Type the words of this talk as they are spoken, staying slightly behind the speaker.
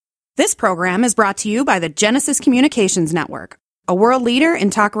This program is brought to you by the Genesis Communications Network, a world leader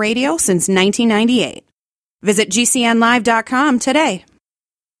in talk radio since 1998. Visit GCNlive.com today.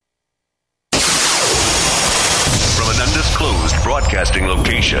 From an undisclosed broadcasting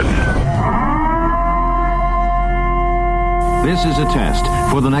location. This is a test.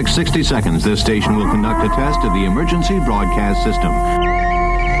 For the next 60 seconds, this station will conduct a test of the emergency broadcast system.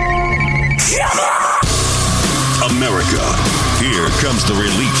 America, here comes the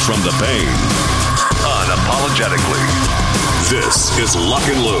relief from the pain. Unapologetically. This is Lock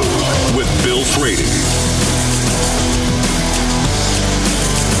and Load with Bill Frady.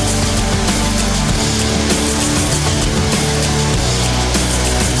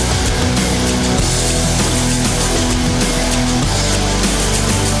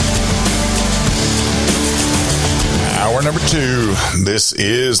 Hour number 2. This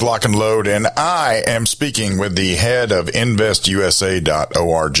is Lock and Load, and I am speaking with the head of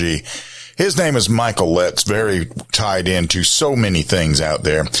InvestUSA.org. His name is Michael Letts, very tied into so many things out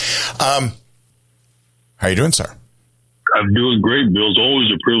there. How you doing, sir? I'm doing great, Bill. It's always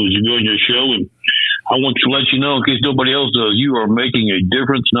a privilege to be on your show, and I want to let you know, in case nobody else does, you are making a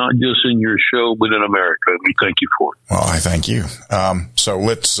difference, not just in your show, but in America. We thank you for it. Well, I thank you. So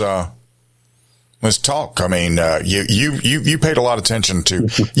let's talk. I mean, you paid a lot of attention to,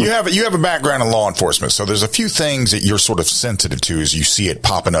 you have a background in law enforcement. So there's a few things that you're sort of sensitive to as you see it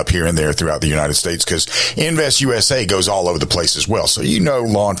popping up here and there throughout the United States, because Invest USA goes all over the place as well. So, you know,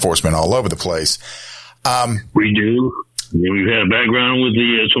 law enforcement all over the place. We do. We've had a background with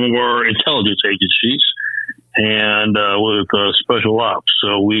some of our intelligence agencies and with special ops.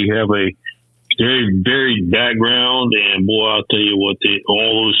 So we have a very varied background, and boy, I'll tell you what,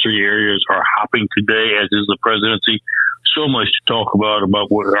 all those three areas are hopping today, as is the presidency. So much to talk about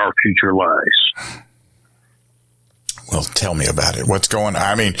where our future lies. Well, tell me about it. What's going on?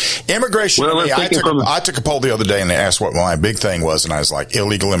 I mean, immigration. Well, I took a poll the other day and they asked what my big thing was, and I was like,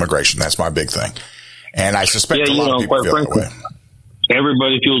 illegal immigration. That's my big thing. And I suspect a lot of people feel that way.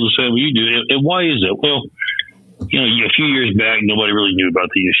 Everybody feels the same way you do. And why is that? Well, you know, a few years back, nobody really knew about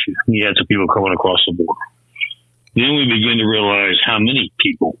the issue. You had some people coming across the border. Then we begin to realize how many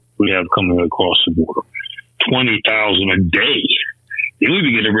people we have coming across the border. 20,000 a day. Then we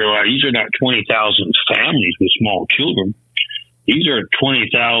begin to realize these are not 20,000 families with small children. These are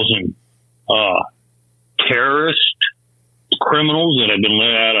 20,000 terrorist criminals that have been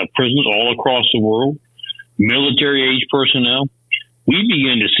let out of prisons all across the world, military-age personnel. We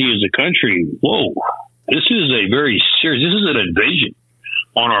begin to see as a country, whoa, this is a very serious, this is an invasion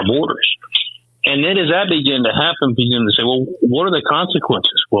on our borders. And then as that began to happen, begin to say, well, what are the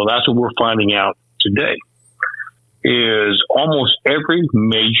consequences? Well, that's what we're finding out today, is almost every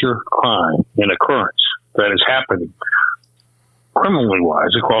major crime and occurrence that is happening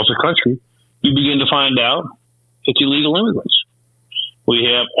criminally-wise across the country, you begin to find out it's illegal immigrants. We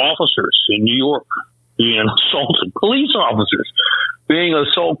have officers in New York being assaulted, police officers being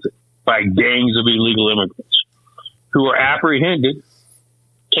assaulted by gangs of illegal immigrants who are apprehended,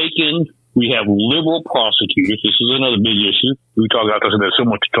 taken. We have liberal prosecutors. This is another big issue. We talk about this, and there's so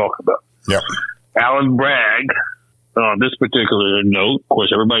much to talk about. Yep. Alan Bragg, on this particular note, of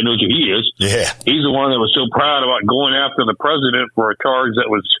course, everybody knows who he is. Yeah. He's the one that was so proud about going after the president for a charge that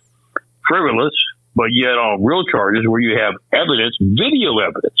was frivolous, but yet on real charges where you have evidence, video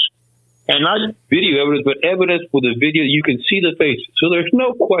evidence. And not video evidence, but evidence with a video you can see the faces. So there's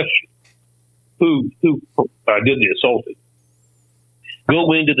no question who did the assaulting.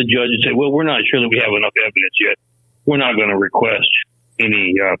 Go into the judge and say, well, we're not sure that we have enough evidence yet. We're not going to request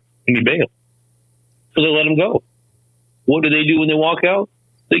any bail. So they let them go. What do they do when they walk out?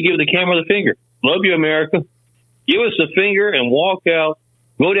 They give the camera the finger. Love you, America. Give us the finger and walk out.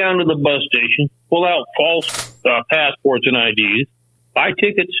 Go down to the bus station, pull out false passports and IDs, buy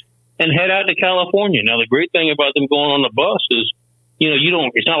tickets, and head out to California. Now, the great thing about them going on the bus is, you know,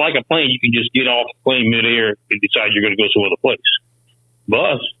 it's not like a plane. You can just get off the plane midair and decide you're going to go some other place.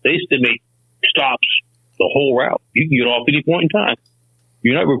 Bus, they still make stops the whole route. You can get off any point in time.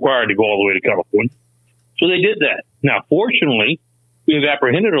 You're not required to go all the way to California. So they did that. Now, fortunately, we have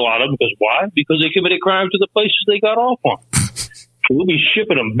apprehended a lot of them because why? Because they committed crimes to the places they got off on. So we'll be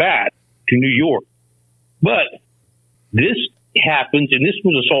shipping them back to New York. But this happens, and this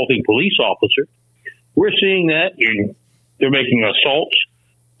was assaulting police officer. We're seeing that they're making assaults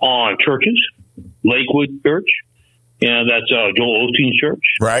on churches, Lakewood Church, and that's Joel Osteen's church.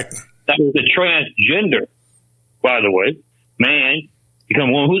 Right. That was a transgender, by the way, man,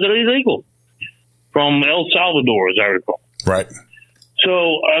 become one who's illegal from El Salvador, as I recall. Right.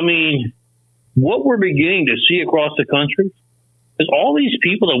 So, I mean, what we're beginning to see across the country Because all these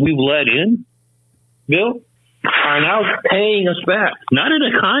people that we've let in, Bill, are now paying us back. Not in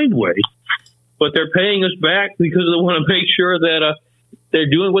a kind way, but they're paying us back because they want to make sure that they're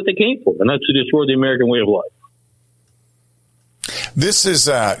doing what they came for, and that's to destroy the American way of life. This is,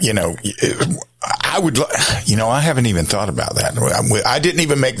 I haven't even thought about that. I didn't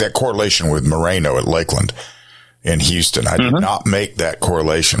even make that correlation with Moreno at Lakeland in Houston. I did not make that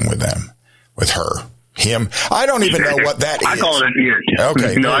correlation with them, with her. Him, I don't even know what that is. I call it an idiot.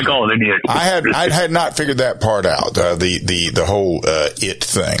 Okay, no, I call it an idiot. I had not figured that part out. The whole it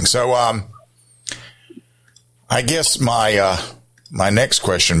thing. So, I guess my next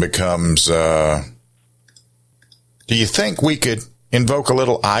question becomes: do you think we could invoke a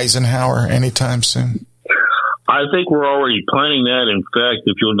little Eisenhower anytime soon? I think we're already planning that. In fact,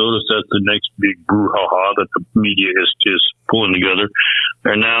 if you'll notice, that's the next big brouhaha that the media is just pulling together.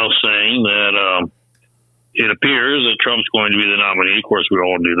 They're now saying that. It appears that Trump's going to be the nominee. Of course, we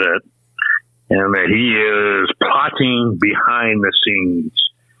all knew that. And that he is plotting behind the scenes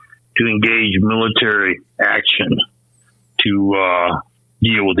to engage military action to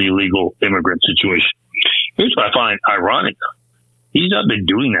deal with the illegal immigrant situation. Here's what I find ironic. He's not been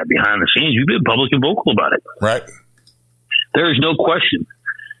doing that behind the scenes. You've been public and vocal about it. Right. There is no question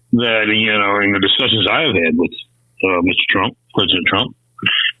that, in the discussions I have had with Mr. Trump, President Trump,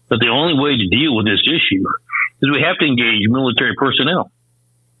 that the only way to deal with this issue is we have to engage military personnel.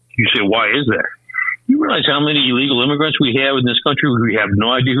 You say, why is that? You realize how many illegal immigrants we have in this country? We have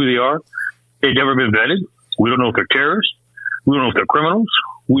no idea who they are. They've never been vetted. We don't know if they're terrorists. We don't know if they're criminals.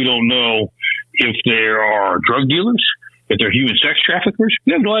 We don't know if they are drug dealers, if they're human sex traffickers.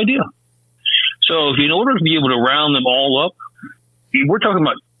 We have no idea. So in order to be able to round them all up, we're talking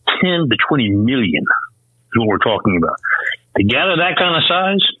about 10 to 20 million is what we're talking about. To gather that kind of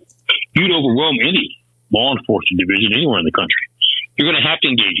size, you'd overwhelm any law enforcement division anywhere in the country. You're going to have to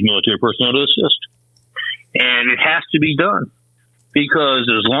engage military personnel to assist. And it has to be done because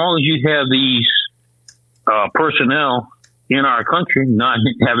as long as you have these personnel in our country not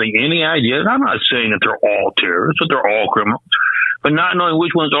having any idea, and I'm not saying that they're all terrorists, but they're all criminals, but not knowing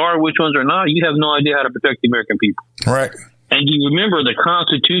which ones are, which ones are not, you have no idea how to protect the American people. Right. And you remember the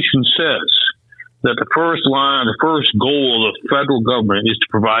Constitution says that the first goal of the federal government is to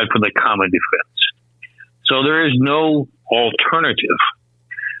provide for the common defense. So there is no alternative.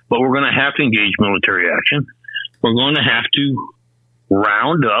 But we're going to have to engage military action. We're going to have to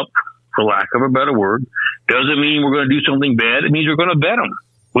round up, for lack of a better word. Doesn't mean we're going to do something bad. It means we're going to vet them.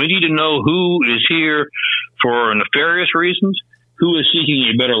 We need to know who is here for nefarious reasons, who is seeking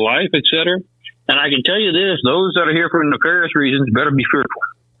a better life, etc. And I can tell you this, those that are here for nefarious reasons better be fearful.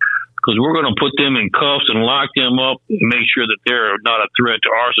 Because we're going to put them in cuffs and lock them up and make sure that they're not a threat to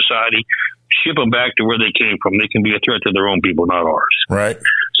our society. Ship them back to where they came from. They can be a threat to their own people, not ours. Right.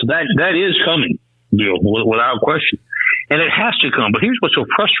 So that is coming, Bill, without question. And it has to come. But here's what's so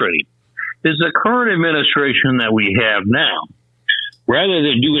frustrating, is the current administration that we have now, rather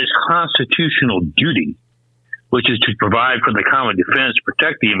than do its constitutional duty, which is to provide for the common defense,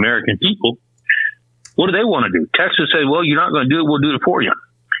 protect the American people, what do they want to do? Texas said, well, you're not going to do it, we'll do it for you.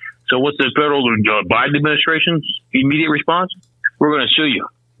 So what's the federal Biden administration's immediate response? We're going to sue you.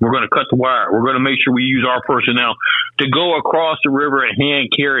 We're going to cut the wire. We're going to make sure we use our personnel to go across the river and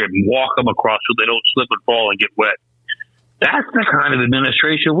hand carry them and walk them across so they don't slip and fall and get wet. That's the kind of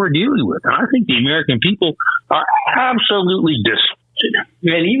administration we're dealing with. And I think the American people are absolutely disgusted.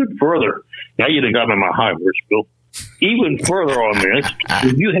 And even further, now you think I'm in my high horse, Bill. Even further on this,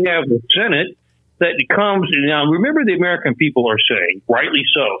 if you have the Senate that comes, now remember the American people are saying, rightly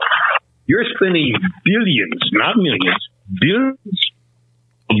so, you're spending billions, not millions, billions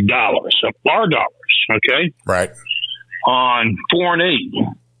of dollars, of our dollars, okay? Right. On foreign aid,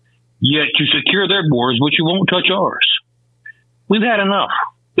 yet to secure their borders, but you won't touch ours. We've had enough.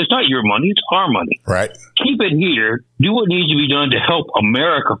 It's not your money, it's our money. Right. Keep it here, do what needs to be done to help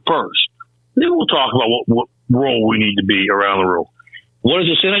America first. Then we'll talk about what role we need to be around the world. What does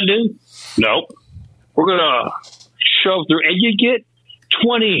the Senate do? No. We're going to shove through, and you get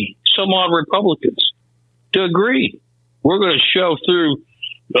 20 some odd Republicans to agree. We're going to shove through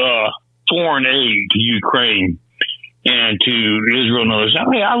foreign aid to Ukraine and to Israel and others. I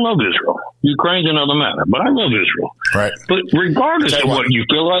mean, I love Israel. Ukraine's another matter, but I love Israel. Right. But regardless of what you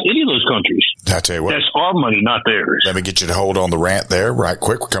feel about any of those countries, I tell you what, that's our money, not theirs. Let me get you to hold on the rant there right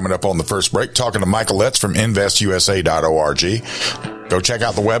quick. We're coming up on the first break, talking to Michael Letts from InvestUSA.org. Go check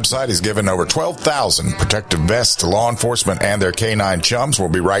out the website. He's given over 12,000 protective vests to law enforcement and their canine chums. We'll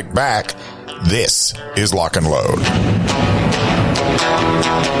be right back. This is Lock and Load.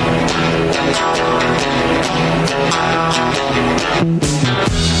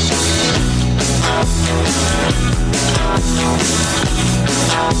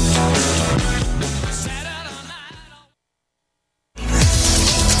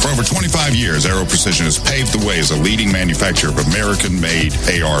 For over 25 years, Aero Precision has paved the way as a leading manufacturer of American-made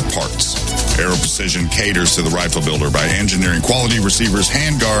AR parts. Aero Precision caters to the rifle builder by engineering quality receivers,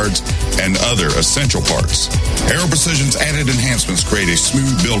 handguards, and other essential parts. Aero Precision's added enhancements create a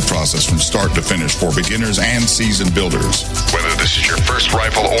smooth build process from start to finish for beginners and seasoned builders. Whether this is your first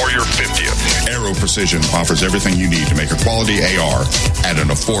rifle or your 50th, Aero Precision offers everything you need to make a quality AR at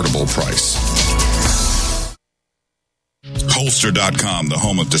an affordable price. Holster.com, the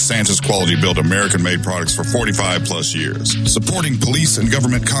home of DeSantis quality built American-made products for 45 plus years. Supporting police and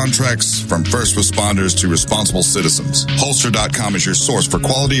government contracts from first responders to responsible citizens. Holster.com is your source for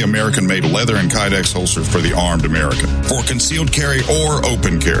quality American-made leather and Kydex holsters for the armed American. For concealed carry or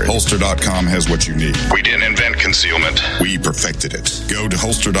open carry, Holster.com has what you need. We didn't invent concealment. We perfected it. Go to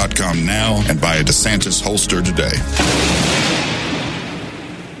Holster.com now and buy a DeSantis holster today.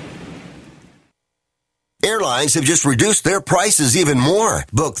 Airlines have just reduced their prices even more.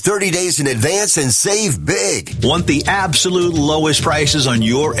 Book 30 days in advance and save big. Want the absolute lowest prices on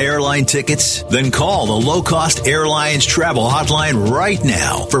your airline tickets? Then call the Low Cost Airlines Travel Hotline right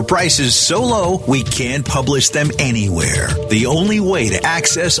now for prices so low we can't publish them anywhere. The only way to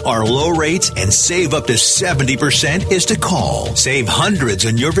access our low rates and save up to 70% is to call. Save hundreds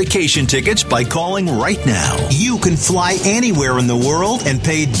on your vacation tickets by calling right now. You can fly anywhere in the world and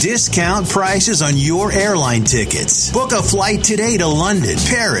pay discount prices on your airline tickets. Book a flight today to London,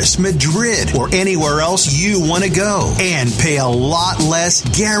 Paris, Madrid, or anywhere else you want to go and pay a lot less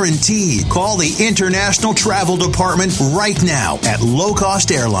guaranteed. Call the International Travel Department right now at Low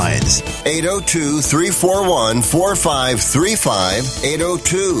Cost Airlines. 802-341-4535.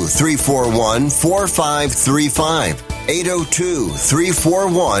 802-341-4535.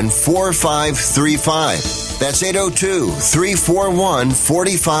 802-341-4535. That's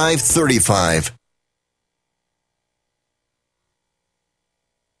 802-341-4535.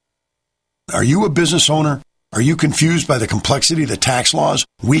 Are you a business owner? Are you confused by the complexity of the tax laws?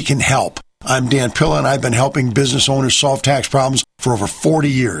 We can help. I'm Dan Pilla, and I've been helping business owners solve tax problems for over 40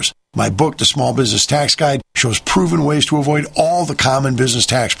 years. My book, The Small Business Tax Guide, shows proven ways to avoid all the common business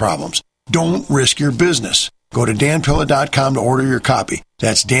tax problems. Don't risk your business. Go to danpilla.com to order your copy.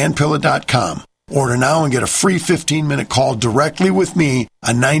 That's danpilla.com. Order now and get a free 15-minute call directly with me,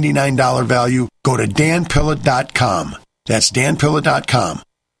 a $99 value. Go to danpilla.com. That's danpilla.com.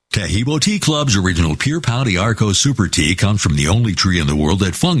 Tahibo Tea Club's original Pure Pouty Arco Super Tea comes from the only tree in the world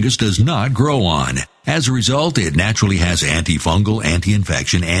that fungus does not grow on. As a result, it naturally has antifungal,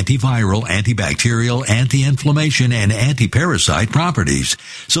 anti-infection, antiviral, antibacterial, anti-inflammation, and anti-parasite properties.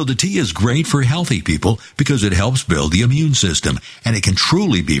 So the tea is great for healthy people because it helps build the immune system, and it can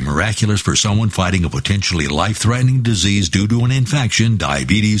truly be miraculous for someone fighting a potentially life-threatening disease due to an infection,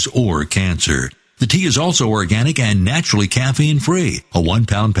 diabetes, or cancer. The tea is also organic and naturally caffeine-free. A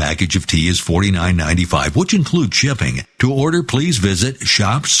 1-pound package of tea is $49.95, which includes shipping. To order, please visit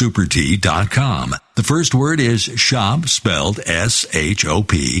shopsupertea.com. The first word is shop, spelled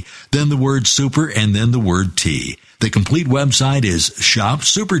S-H-O-P, then the word super, and then the word tea. The complete website is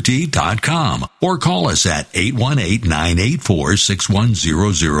shopsupertea.com, or call us at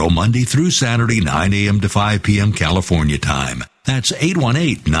 818-984-6100 Monday through Saturday, 9 a.m. to 5 p.m. California time. That's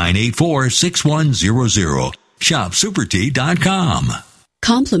 818-984-6100. ShopSuperTea.com.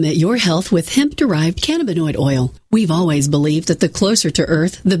 Complement your health with hemp-derived cannabinoid oil. We've always believed that the closer to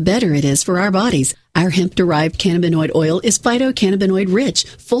Earth, the better it is for our bodies. Our hemp-derived cannabinoid oil is phytocannabinoid-rich,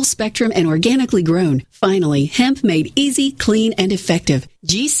 full-spectrum, and organically grown. Finally, hemp made easy, clean, and effective.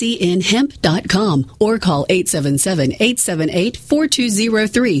 GCNhemp.com or call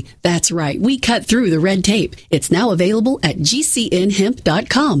 877-878-4203. That's right, we cut through the red tape. It's now available at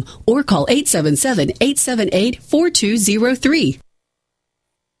GCNhemp.com or call 877-878-4203.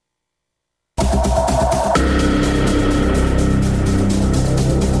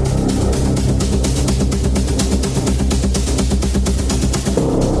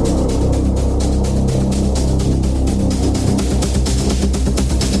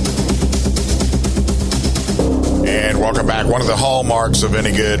 Welcome back. One of the hallmarks of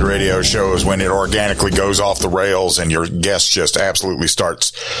any good radio show is when it organically goes off the rails and your guest just absolutely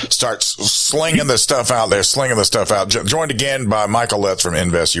starts slinging the stuff out there, Joined again by Michael Letts from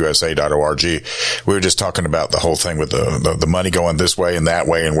investusa.org. We were just talking about the whole thing with the money going this way and that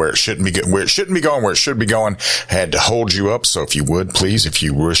way and where it shouldn't be going, where it should be going. I had to hold you up. So if you would, please, if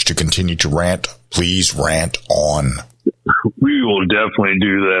you wish to continue to rant, please rant on. We will definitely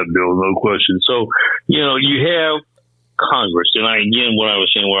do that, Bill. No question. So, you have Congress, and what I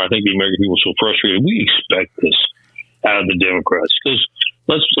was saying, where I think the American people are so frustrated, we expect this out of the Democrats. Because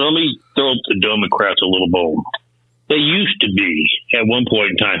let me throw the Democrats a little bone. They used to be, at one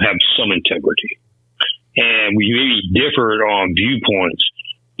point in time, have some integrity. And we maybe differed on viewpoints,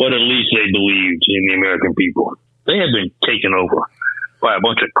 but at least they believed in the American people. They have been taken over by a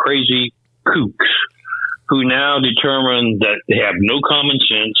bunch of crazy kooks who now determine that they have no common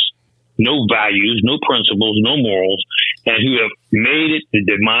sense, no values, no principles, no morals, and who have made it the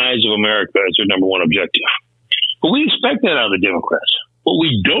demise of America as their number one objective. But we expect that out of the Democrats. What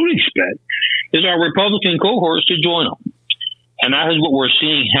we don't expect is our Republican cohorts to join them. And that is what we're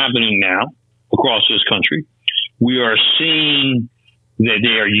seeing happening now across this country. We are seeing that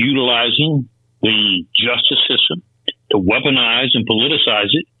they are utilizing the justice system to weaponize and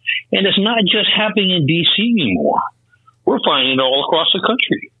politicize it. And it's not just happening in D.C. anymore. We're finding it all across the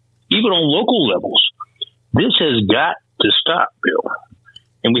country, even on local levels. This has got to stop, Bill.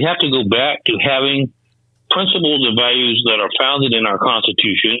 And we have to go back to having principles and values that are founded in our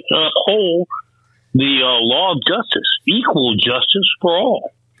Constitution and uphold the law of justice, equal justice for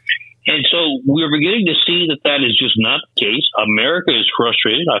all. And so we're beginning to see that is just not the case. America is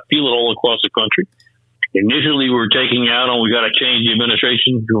frustrated. I feel it all across the country. Initially, we were taking out on we got to change the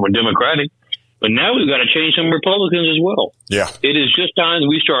administration from a Democratic, but now we've got to change some Republicans as well. Yeah. It is just time that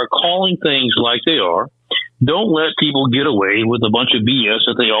we start calling things like they are. Don't let people get away with a bunch of BS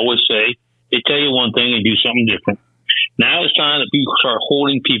that they always say. They tell you one thing and do something different. Now it's time that people start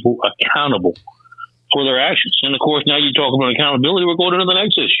holding people accountable for their actions. And, of course, now you talk about accountability, we're going into the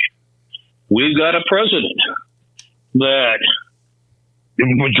next issue. We've got a president that the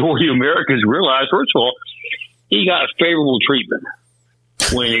majority of Americans realize, first of all, he got favorable treatment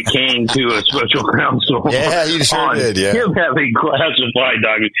when it came to a special counsel. Yeah, he sure did, yeah. Him having classified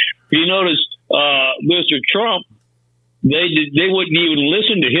documents. You notice Mr. Trump, they wouldn't even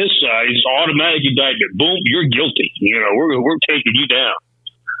listen to his side. It's automatic indictment. Boom, you're guilty. We're taking you down.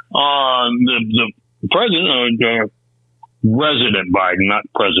 The president, Resident Biden, not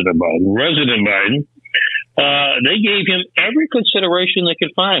President Biden, Resident Biden, they gave him every consideration they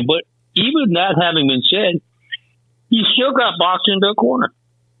could find. But even that having been said, he still got boxed into a corner.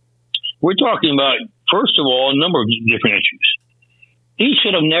 We're talking about, first of all, a number of different issues. He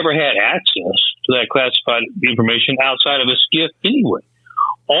should have never had access to that classified information outside of a SCIF anyway.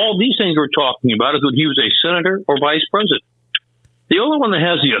 All these things we're talking about is when he was a senator or vice president. The only one that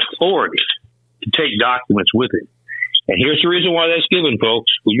has the authority to take documents with him. And here's the reason why that's given, folks.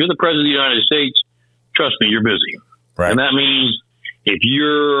 When you're the president of the United States, trust me, you're busy. Right. And that means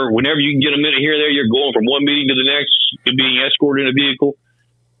whenever you can get a minute here or there, you're going from one meeting to the next, you're being escorted in a vehicle.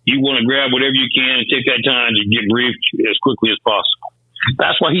 You want to grab whatever you can and take that time to get briefed as quickly as possible.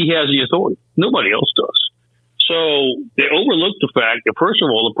 That's why he has the authority. Nobody else does. So they overlooked the fact that, first of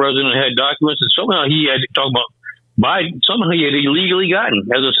all, the president had documents that somehow he had to talk about Biden, somehow he had illegally gotten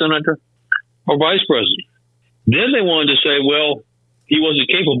as a senator or vice president. Then they wanted to say, well, he wasn't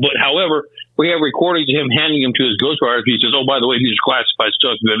capable. But, however, we have recordings of him handing them to his ghostwriter. He says, oh, by the way, these are classified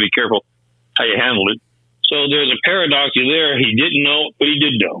stuff. You got to be careful how you handle it. So there's a paradox there. He didn't know, but he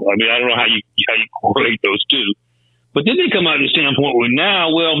did know. I mean, I don't know how you correlate those two. But then they come out to the standpoint where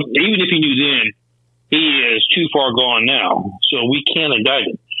now, well, even if he knew then, he is too far gone now. So we can't indict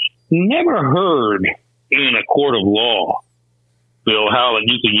him. Never heard in a court of law, Bill, how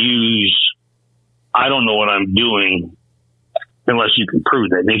you can use, I don't know what I'm doing, unless you can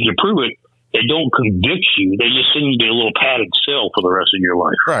prove that. And if you prove it, they don't convict you. They just send you to a little padded cell for the rest of your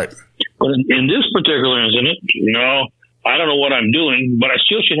life. Right. But in this particular incident, I don't know what I'm doing, but I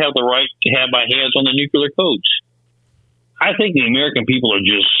still should have the right to have my hands on the nuclear codes. I think the American people are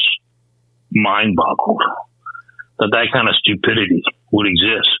just mind-boggled that kind of stupidity would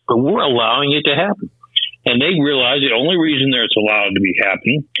exist. But we're allowing it to happen. And they realize the only reason it's allowed to be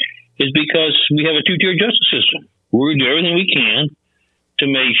happening is because we have a two-tier justice system. We're going to do everything we can to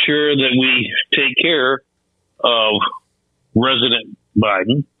make sure that we take care of President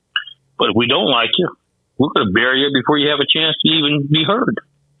Biden. But if we don't like you, we're going to bury you before you have a chance to even be heard.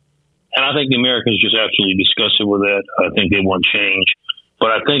 And I think the Americans just absolutely disgusted with that. I think they want change.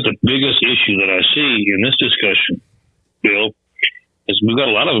 But I think the biggest issue that I see in this discussion, Bill, is we've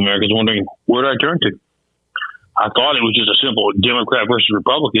got a lot of Americans wondering, where do I turn to? I thought it was just a simple Democrat versus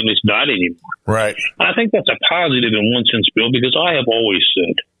Republican. It's not anymore. Right. And I think that's a positive in one sense, Bill, because I have always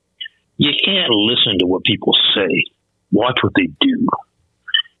said, you can't listen to what people say. Watch what they do.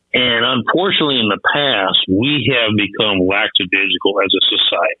 And unfortunately, in the past, we have become lackadaisical as a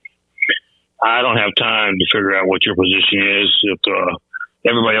society. I don't have time to figure out what your position is. If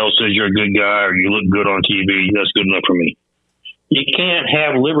everybody else says you're a good guy or you look good on TV, that's good enough for me. You can't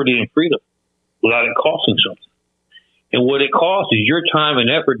have liberty and freedom without it costing something. And what it costs is your time and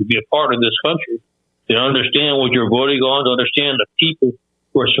effort to be a part of this country, to understand what you're voting on, to understand the people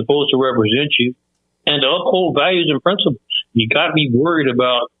who are supposed to represent you, and to uphold values and principles. You got to be worried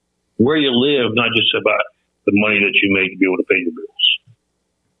about where you live, not just about the money that you make to be able to pay your bills.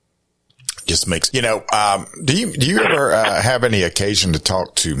 Just makes, do you ever have any occasion to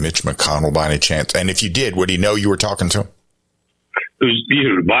talk to Mitch McConnell by any chance? And if you did, would he know you were talking to him? Who's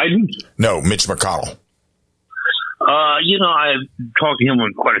Biden? No, Mitch McConnell. I've talked to him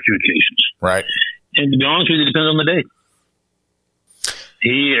on quite a few occasions. Right. And to be honest with you, it depends on the day.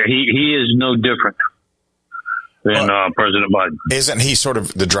 He is no different than President Biden. Isn't he sort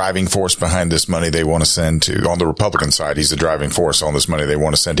of the driving force behind this money they want to send to, on the Republican side, he's the driving force on this money they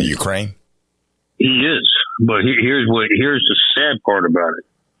want to send to Ukraine? He is. But here's the sad part about it.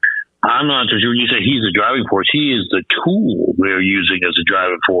 I'm not so sure when you say he's the driving force. He is the tool they're using as a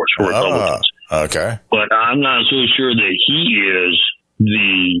driving force for Republicans. Okay. But I'm not so sure that he is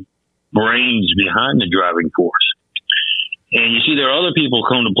the brains behind the driving force. And you see, there are other people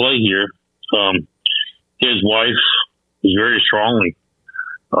come to play here. His wife is very strongly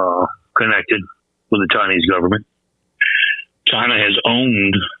connected with the Chinese government. China has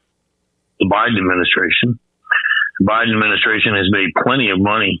owned the Biden administration. The Biden administration has made plenty of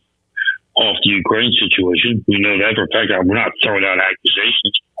money off the Ukraine situation. We know that for a fact. We're not throwing out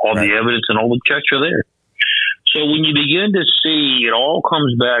accusations. All the evidence and all the checks are there. So when you begin to see, it all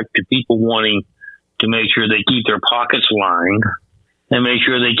comes back to people wanting to make sure they keep their pockets lined and make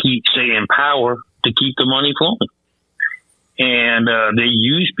sure they stay in power to keep the money flowing. And they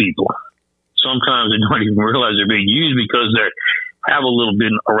use people. Sometimes they don't even realize they're being used because they have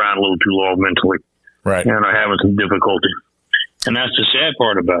been around a little too long mentally. Right. And are having some difficulty. And that's the sad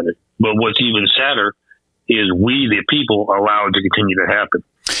part about it. But what's even sadder is we, the people, allow it to continue to happen.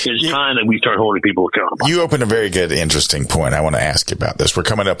 It's time that we start holding people accountable. You opened a very good, interesting point. I want to ask you about this. We're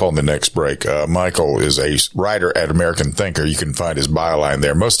coming up on the next break. Michael is a writer at American Thinker. You can find his byline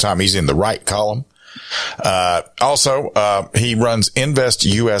there. Most of the time, he's in the right column. Also, he runs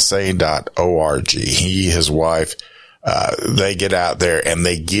investusa.org. He, his wife, they get out there and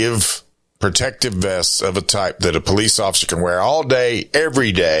they give protective vests of a type that a police officer can wear all day,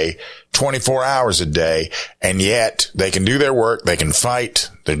 every day, 24 hours a day, and yet they can do their work, they can fight,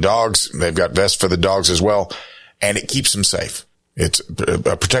 their dogs, they've got vests for the dogs as well, and it keeps them safe. It's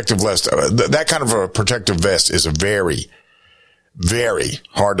a protective vest. That kind of a protective vest is a very, very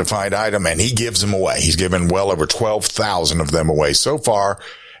hard to find item, and he gives them away. He's given well over 12,000 of them away so far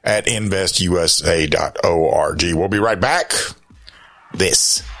at investusa.org. We'll be right back.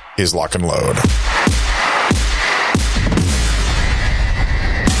 This is Lock and Load.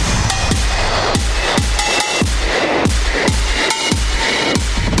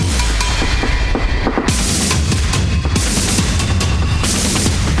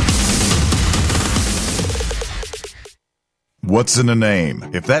 What's in a name?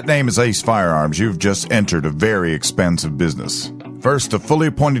 If that name is Ace Firearms, you've just entered a very expansive business. First, a fully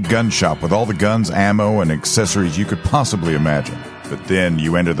appointed gun shop with all the guns, ammo, and accessories you could possibly imagine. But then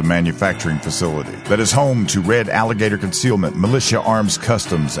you enter the manufacturing facility that is home to Red Alligator Concealment, Militia Arms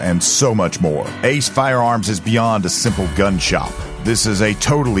Customs, and so much more. Ace Firearms is beyond a simple gun shop. This is a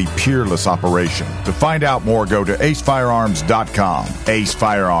totally peerless operation. To find out more, go to acefirearms.com. Ace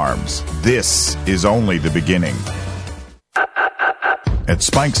Firearms. This is only the beginning. At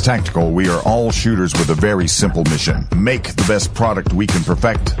Spikes Tactical, we are all shooters with a very simple mission. Make the best product we can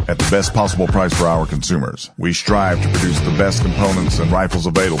perfect at the best possible price for our consumers. We strive to produce the best components and rifles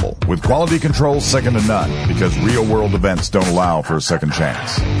available, with quality controls second to none, because real-world events don't allow for a second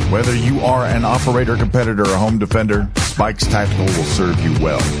chance. Whether you are an operator, competitor, or home defender, Spikes Tactical will serve you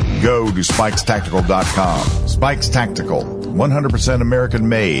well. Go to spikestactical.com. Spikes Tactical, 100%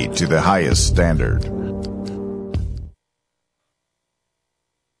 American-made to the highest standard.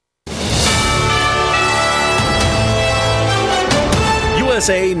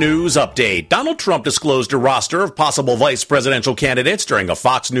 USA News Update. Donald Trump disclosed a roster of possible vice presidential candidates during a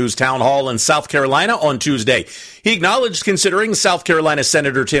Fox News town hall in South Carolina on Tuesday. He acknowledged considering South Carolina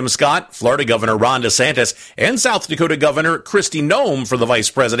Senator Tim Scott, Florida Governor Ron DeSantis, and South Dakota Governor Kristi Noem for the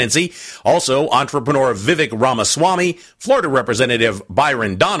vice presidency. Also, entrepreneur Vivek Ramaswamy, Florida Representative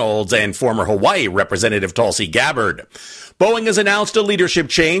Byron Donalds, and former Hawaii Representative Tulsi Gabbard. Boeing has announced a leadership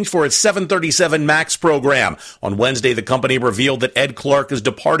change for its 737 MAX program. On Wednesday, the company revealed that Ed Clark Mark is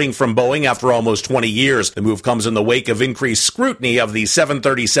departing from Boeing after almost 20 years. The move comes in the wake of increased scrutiny of the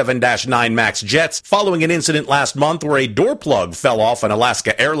 737-9 MAX jets following an incident last month where a door plug fell off an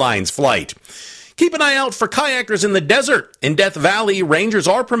Alaska Airlines flight. Keep an eye out for kayakers in the desert. In Death Valley, rangers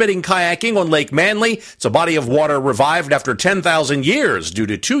are permitting kayaking on Lake Manly. It's a body of water revived after 10,000 years due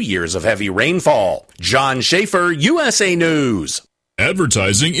to 2 years of heavy rainfall. John Schaefer, USA News.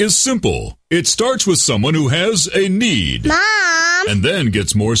 Advertising is simple. It starts with someone who has a need. Mom! And then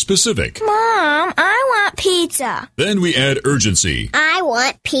gets more specific. Mom, I want pizza. Then we add urgency. I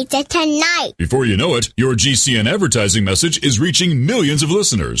want pizza tonight. Before you know it, your GCN advertising message is reaching millions of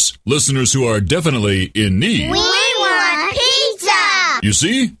listeners. Listeners who are definitely in need. We want pizza! You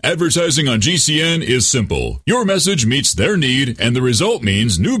see, advertising on GCN is simple. Your message meets their need, and the result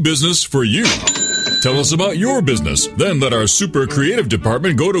means new business for you. Tell us about your business. Then let our super creative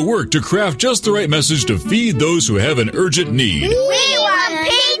department go to work to craft just the right message to feed those who have an urgent need. We want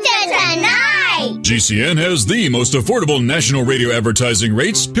pizza tonight! GCN has the most affordable national radio advertising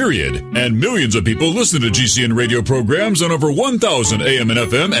rates, period. And millions of people listen to GCN radio programs on over 1,000 AM and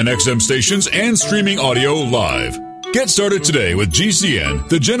FM and XM stations and streaming audio live. Get started today with GCN,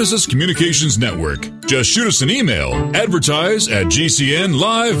 the Genesis Communications Network. Just shoot us an email,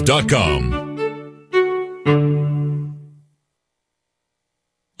 advertise@gcnlive.com.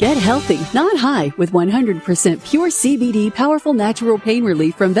 Get healthy, not high, with 100% pure CBD powerful natural pain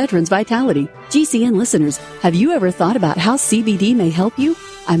relief from Veterans Vitality. GCN listeners, have you ever thought about how CBD may help you?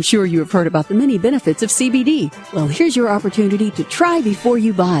 I'm sure you have heard about the many benefits of CBD. Well, here's your opportunity to try before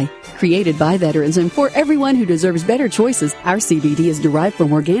you buy. Created by veterans and for everyone who deserves better choices, our CBD is derived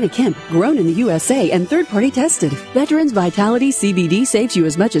from organic hemp, grown in the USA and third-party tested. Veterans Vitality CBD saves you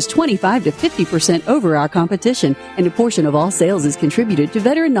as much as 25 to 50% over our competition, and a portion of all sales is contributed to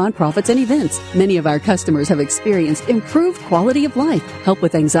veteran nonprofits and events. Many of our customers have experienced improved quality of life, help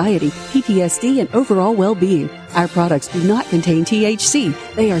with anxiety, PTSD, and overall well-being. Our products do not contain THC.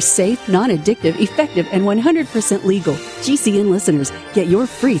 They are safe, non-addictive, effective, and 100% legal. GCN listeners, get your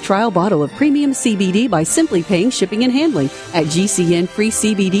free trial bottle of premium CBD by simply paying shipping and handling at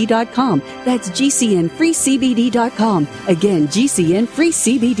GCNFreeCBD.com. That's GCNFreeCBD.com. Again,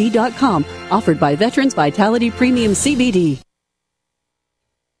 GCNFreeCBD.com. Offered by Veterans Vitality Premium CBD.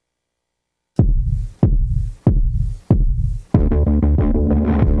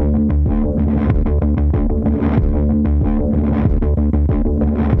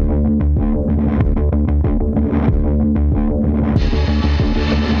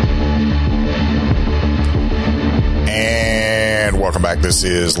 Welcome back. This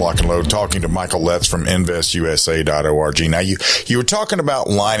is Lock and Load, talking to Michael Letts from InvestUSA.org. Now, you were talking about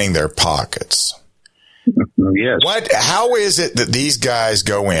lining their pockets. Yes. How is it that these guys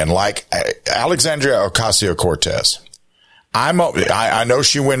go in, like Alexandria Ocasio-Cortez? I know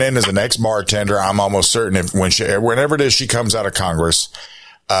she went in as an ex-bartender. I'm almost certain whenever it is she comes out of Congress,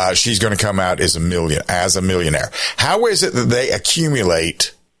 she's going to come out as a millionaire. How is it that they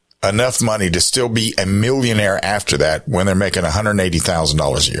accumulate enough money to still be a millionaire after that when they're making $180,000 a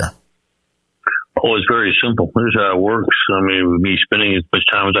year? Oh, it's very simple. Here's how it works. I mean, with me spending as much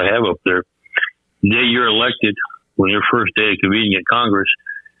time as I have up there, the day you're elected, when your first day of convening at Congress,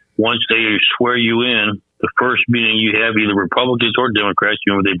 once they swear you in, the first meeting you have, either Republicans or Democrats,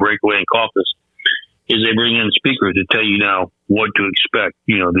 when they break away in caucus, is they bring in speakers to tell you now what to expect.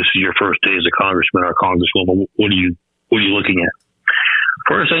 This is your first day as a congressman or congresswoman. What are you looking at?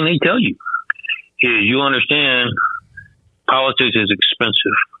 First thing they tell you is you understand politics is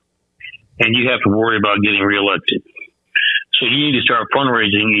expensive and you have to worry about getting reelected. So you need to start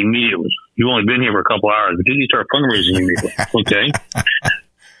fundraising immediately. You've only been here for a couple hours, but you need to start fundraising immediately. Okay.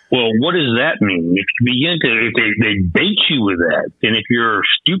 Well, what does that mean? If they bait you with that, and if you're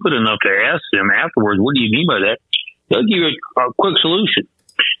stupid enough to ask them afterwards, what do you mean by that? They'll give you a quick solution.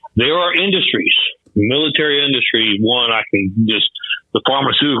 There are industries, military industry, the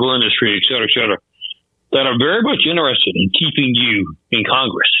pharmaceutical industry, et cetera, that are very much interested in keeping you in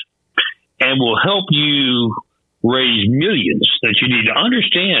Congress and will help you raise millions. That you need to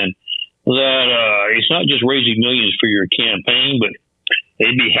understand that it's not just raising millions for your campaign, but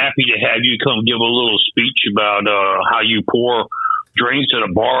they'd be happy to have you come give a little speech about how you pour drinks at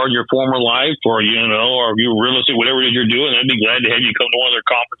a bar in your former life, or your real estate, whatever it is you're doing. They'd be glad to have you come to one of their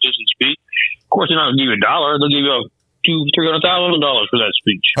conferences and speak. Of course, they're not going to give you $1. They'll give you $200,000-$300,000 for that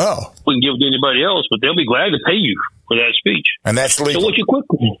speech. Oh, we can give it to anybody else, but they'll be glad to pay you for that speech. And that's legal.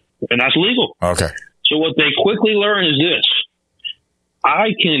 And that's legal. Okay. So what they quickly learn is this: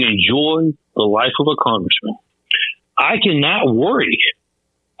 I can enjoy the life of a congressman. I cannot worry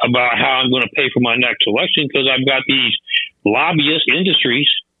about how I'm going to pay for my next election because I've got these lobbyists, industries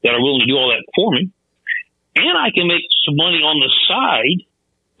that are willing to do all that for me. And I can make some money on the side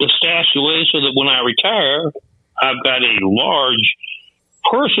to stash away so that when I retire, I've got a large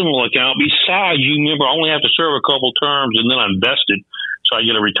personal account. Besides, you remember, I only have to serve a couple terms and then I'm vested. So I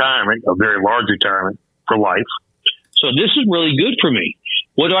get a retirement, a very large retirement for life. So this is really good for me.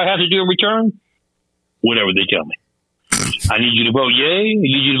 What do I have to do in return? Whatever they tell me. I need you to vote yay. I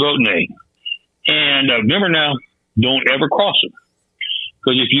need you to vote nay. And remember now, don't ever cross them.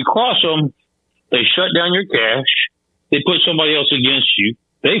 Because if you cross them, they shut down your cash. They put somebody else against you.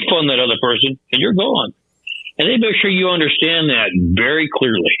 They fund that other person, and you're gone. And they make sure you understand that very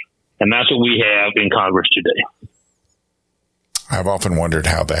clearly. And that's what we have in Congress today. I've often wondered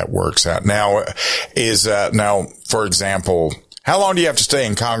how that works out. Now, for example, how long do you have to stay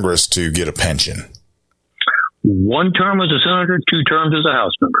in Congress to get a pension? 1 term as a senator, 2 terms as a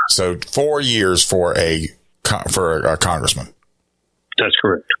House member. So 4 years for a congressman. That's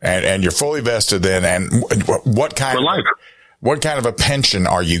correct. And you're fully vested then. And what kind of a pension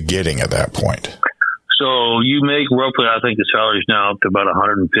are you getting at that point? So you make roughly, I think the salary's now up to about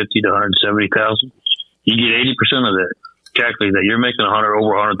 $150,000 to $170,000. You get 80% of that. Calculate that. You're making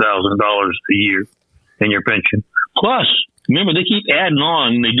over $100,000 a year in your pension. Plus, remember, they keep adding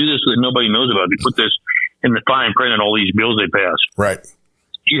on. And they do this so that nobody knows about it. They put this in the fine print on all these bills they pass. Right.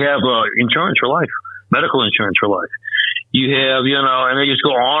 You have insurance for life, medical insurance for life. You have, and they just go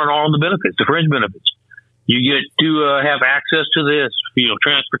on and on the benefits, the fringe benefits. You get to have access to this,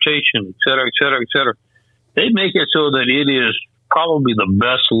 transportation, et cetera, et cetera, et cetera. They make it so that it is probably the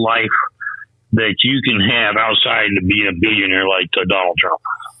best life that you can have outside of being a billionaire like Donald Trump.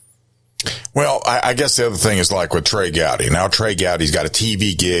 Well, I guess the other thing is like with Trey Gowdy. Now Trey Gowdy's got a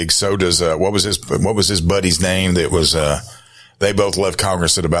TV gig. So does what was his buddy's name? That was they both left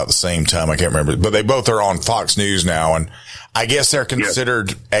Congress at about the same time. I can't remember, but they both are on Fox News now, and I guess they're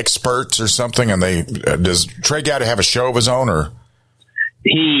considered experts or something. And does Trey Gowdy have a show of his own, or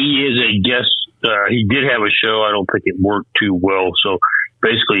he is a guest? He did have a show. I don't think it worked too well. So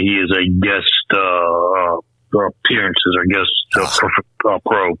basically, he is a guest appearances or guest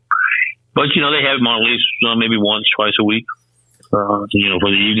pro. But, they have him on at least maybe once, twice a week, for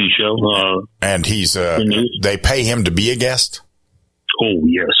the evening show. And he's, they pay him to be a guest? Oh,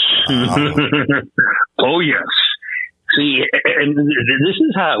 yes. Oh, yes. See, and this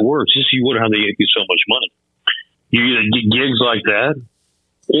is how it works. This is how they get you so much money. You either get gigs like that,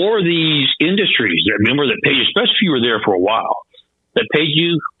 or these industries that pay you, especially if you were there for a while, that paid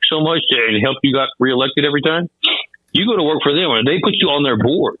you so much and helped you got reelected every time. You go to work for them, and they put you on their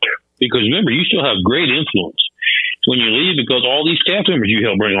board. Because remember, you still have great influence when you leave because all these staff members you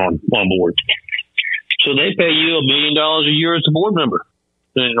help bring on board. So they pay you $1 million a year as a board member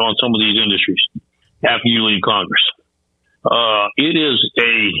on some of these industries after you leave Congress. It is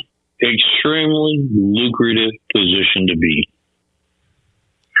a extremely lucrative position to be.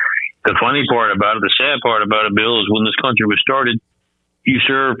 The funny part about it, the sad part about it, Bill, is when this country was started, you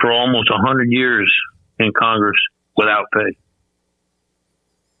served for almost 100 years in Congress without pay.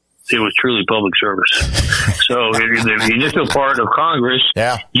 It was truly public service. So the initial part of Congress,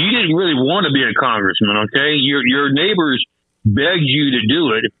 you didn't really want to be a congressman, okay? Your neighbors begged you to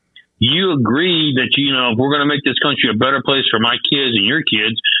do it. You agreed that, if we're going to make this country a better place for my kids and your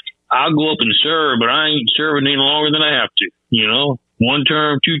kids, I'll go up and serve, but I ain't serving any longer than I have to. 1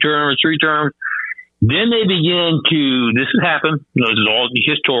 term, 2 terms, 3 terms. Then they begin to, this has happened, this is all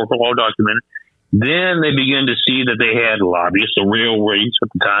historical, all documented. Then they began to see that they had lobbyists, the railways at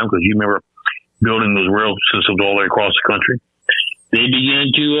the time, because you remember building those rail systems all the way across the country. They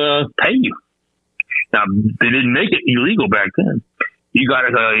began to pay you. Now, they didn't make it illegal back then. You got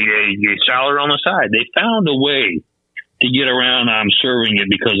a salary on the side. They found a way to get around serving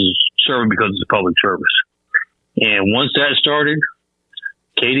because it's public service. And once that started,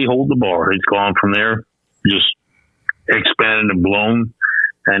 Katie, hold the bar. It's gone from there, just expanded and blown,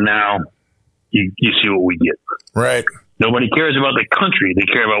 and now you see what we get. Right. Nobody cares about the country. They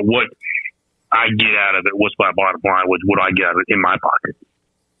care about what I get out of it. What's my bottom line? What I get out of it in my pocket.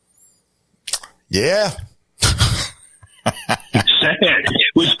 Yeah. It's sad.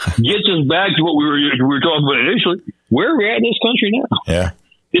 Which gets us back to what we were talking about initially. Where we're at in this country now. Yeah.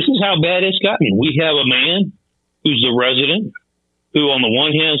 This is how bad it's gotten. We have a man who's the resident who on the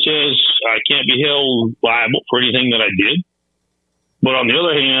one hand says, I can't be held liable for anything that I did. But on the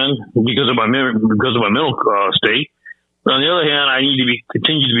other hand, because of my mental state, but on the other hand, I need to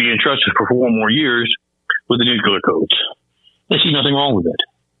continue to be entrusted for 4 more years with the nuclear codes. I see nothing wrong with it.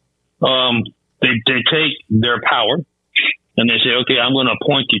 They take their power and they say, okay, I'm going to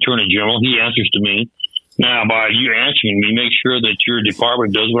appoint the Attorney General. He answers to me. Now, by you answering me, make sure that your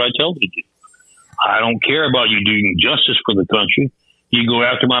department does what I tell you to do. I don't care about you doing justice for the country. You go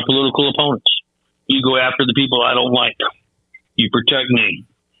after my political opponents. You go after the people I don't like. You protect me.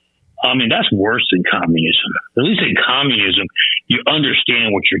 I mean, that's worse than communism. At least in communism, you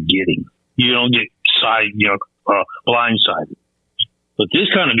understand what you're getting. You don't get blindsided. But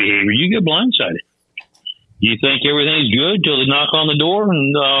this kind of behavior, you get blindsided. You think everything's good till they knock on the door and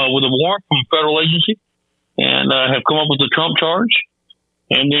with a warrant from a federal agency and have come up with a Trump charge.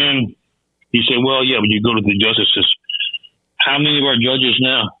 And then you say, well, yeah, but you go to the justices. How many of our judges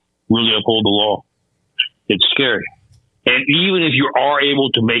now really uphold the law? It's scary. And even if you are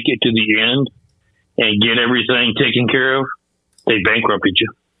able to make it to the end and get everything taken care of, they bankrupted you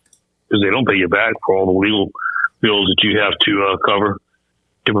because they don't pay you back for all the legal bills that you have to cover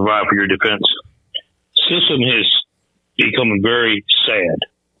to provide for your defense. System has become very sad,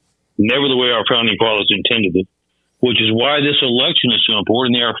 never the way our founding fathers intended it, which is why this election is so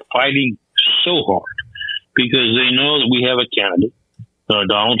important. They are fighting so hard because they know that we have a candidate,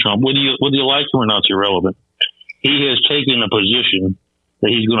 Donald Trump. Whether you like him or not, it's irrelevant. He has taken a position that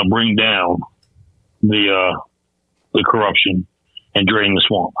he's going to bring down the corruption and drain the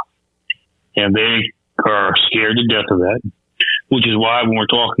swamp. And they are scared to death of that, which is why when we're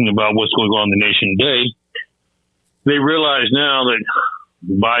talking about what's going on in the nation today, they realize now that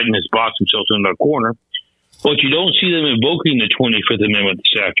Biden has boxed himself in a corner, but you don't see them invoking the 25th Amendment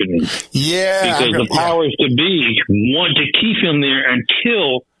this afternoon. Yeah. Because the powers to be want to keep him there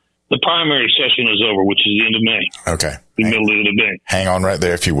until the primary session is over, which is the end of May. Okay. The middle of the day. Hang on right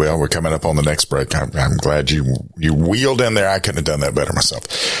there, if you will. We're coming up on the next break. I'm glad you wheeled in there. I couldn't have done that better myself.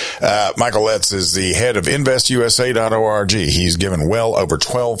 Michael Letts is the head of InvestUSA.org. He's given well over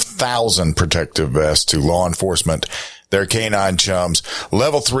 12,000 protective vests to law enforcement, their canine chums,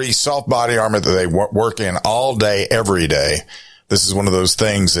 level 3 soft body armor that they work in all day, every day. This is one of those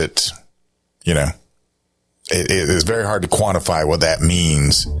things that, you know, it is very hard to quantify what that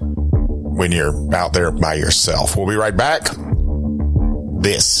means when you're out there by yourself. We'll be right back.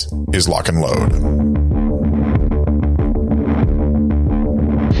 This is Lock and Load.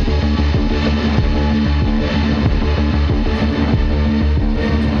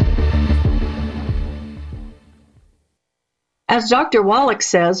 As Dr. Wallach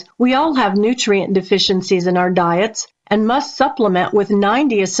says, we all have nutrient deficiencies in our diets and must supplement with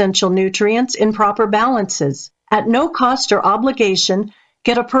 90 essential nutrients in proper balances. At no cost or obligation,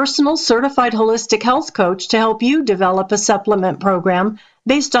 get a personal certified holistic health coach to help you develop a supplement program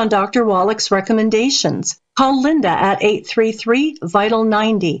based on Dr. Wallach's recommendations. Call Linda at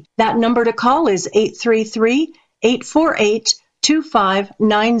 833-VITAL-90. That number to call is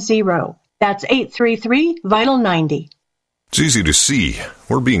 833-848-2590. That's 833-VITAL-90. It's easy to see.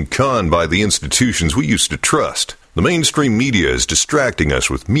 We're being conned by the institutions we used to trust. The mainstream media is distracting us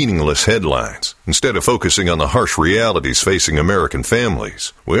with meaningless headlines instead of focusing on the harsh realities facing American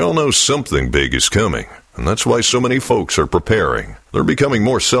families. We all know something big is coming, and that's why so many folks are preparing. They're becoming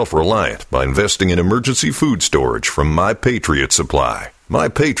more self-reliant by investing in emergency food storage from My Patriot Supply. My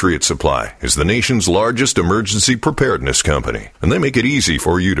Patriot Supply is the nation's largest emergency preparedness company, and they make it easy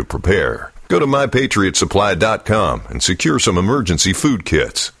for you to prepare. Go to MyPatriotSupply.com and secure some emergency food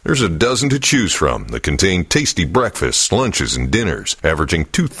kits. There's a dozen to choose from that contain tasty breakfasts, lunches, and dinners, averaging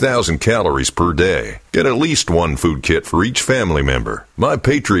 2,000 calories per day. Get at least one food kit for each family member. My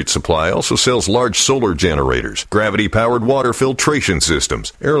Patriot Supply also sells large solar generators, gravity-powered water filtration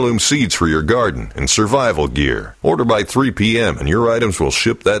systems, heirloom seeds for your garden, and survival gear. Order by 3 p.m. and your items will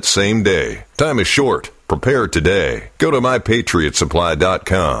ship that same day. Time is short. Prepare today. Go to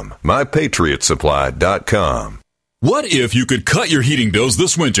MyPatriotSupply.com. MyPatriotSupply.com. What if you could cut your heating bills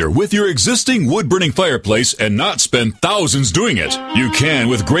this winter with your existing wood-burning fireplace and not spend thousands doing it? You can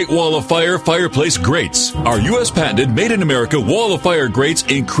with Great Wall of Fire fireplace grates. Our U.S. patented made-in-America Wall of Fire grates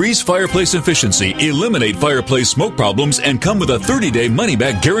increase fireplace efficiency, eliminate fireplace smoke problems, and come with a 30-day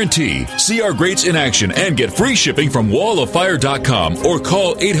money-back guarantee. See our grates in action and get free shipping from walloffire.com or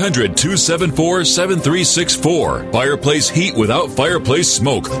call 800-274-7364. Fireplace heat without fireplace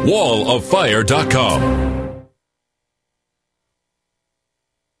smoke. walloffire.com.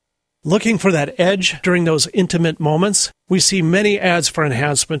 Looking for that edge during those intimate moments? We see many ads for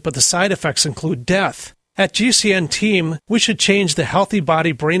enhancement, but the side effects include death. At GCN Team, we should change the Healthy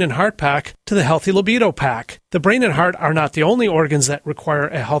Body, Brain, and Heart Pack to the Healthy Libido Pack. The brain and heart are not the only organs that require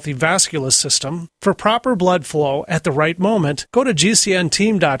a healthy vascular system. For proper blood flow at the right moment, go to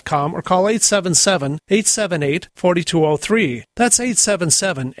GCNteam.com or call 877-878-4203. That's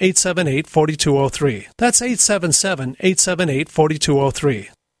 877-878-4203. That's 877-878-4203.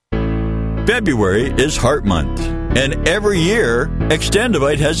 February is Heart Month, and every year,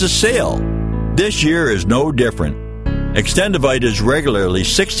 Extendivite has a sale. This year is no different. Extendivite is regularly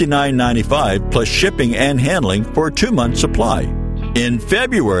 $69.95 plus shipping and handling for a 2-month supply. In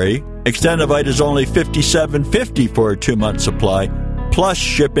February, Extendivite is only $57.50 for a 2-month supply plus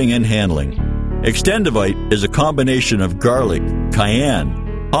shipping and handling. Extendivite is a combination of garlic,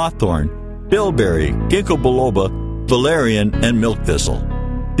 cayenne, hawthorn, bilberry, ginkgo biloba, valerian, and milk thistle.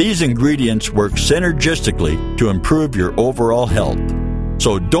 These ingredients work synergistically to improve your overall health.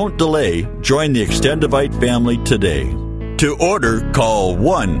 So don't delay. Join the Extendivite family today. To order, call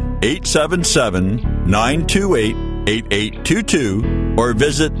 1-877-928-8822 or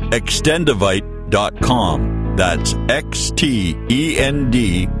visit extendivite.com. That's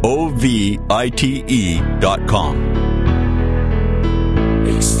XTENDOVITE.com.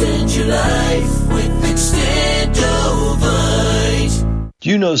 Extend your life with Extendovite. Do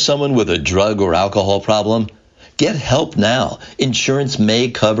you know someone with a drug or alcohol problem? Get help now. Insurance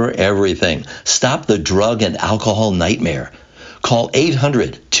may cover everything. Stop the drug and alcohol nightmare. Call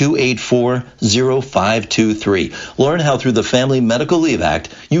 800-284-0523. Learn how through the Family Medical Leave Act,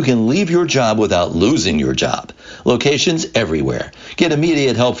 you can leave your job without losing your job. Locations everywhere. Get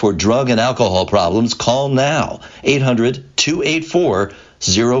immediate help for drug and alcohol problems. Call now.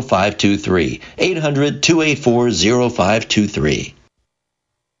 800-284-0523. 800-284-0523.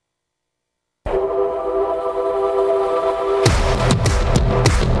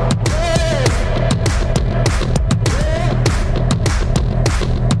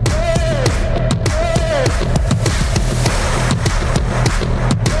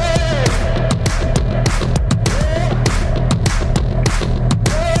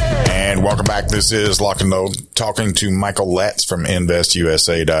 Welcome back. This is Lock and Load, talking to Michael Letts from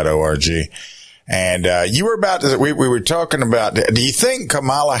InvestUSA.org. And you were about to, we were talking about, do you think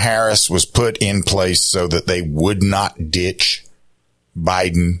Kamala Harris was put in place so that they would not ditch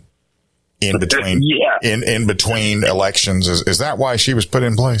Biden in between in between elections? Is that why she was put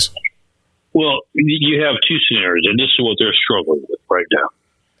in place? Well, you have two scenarios, and this is what they're struggling with right now.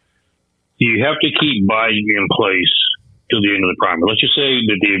 You have to keep Biden in place till the end of the primary. Let's just say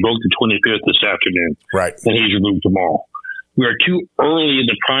that they vote the 25th this afternoon, right? And he's removed tomorrow. We are too early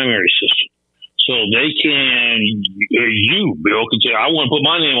in the primary system, so they can. You, Bill, can say, "I want to put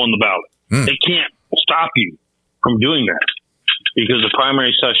my name on the ballot." They can't stop you from doing that because the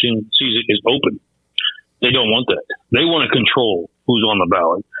primary season is open. They don't want that. They want to control who's on the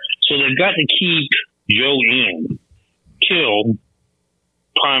ballot, so they've got to keep Joe in till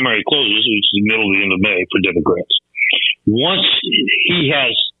primary closes, which is the middle of the end of May for Democrats. Once he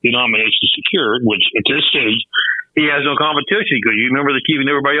has the nomination secured, which at this stage he has no competition because you remember they're keeping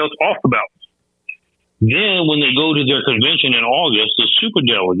everybody else off the ballot. Then when they go to their convention in August, the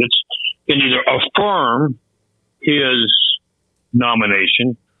superdelegates can either affirm his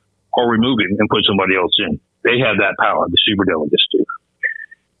nomination or remove him and put somebody else in. They have that power, the superdelegates do.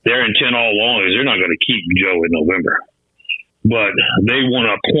 Their intent all along is they're not going to keep Joe in November. But they want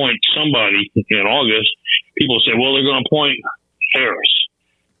to appoint somebody in August. People say, well, they're going to appoint Harris.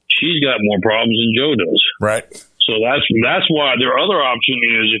 She's got more problems than Joe does. Right. So that's why their other option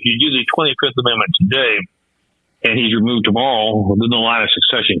is if you do the 25th Amendment today and he's removed tomorrow, then the line of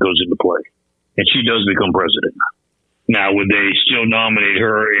succession goes into play. And she does become president. Now, would they still nominate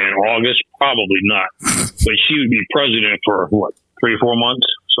her in August? Probably not. But she would be president for, 3 or 4 months?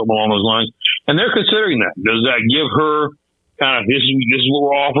 Something along those lines. And they're considering that. Does that give her kind of, this is what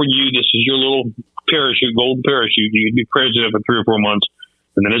we're offering you. This is your little parachute, golden parachute. You can be president for 3 or 4 months,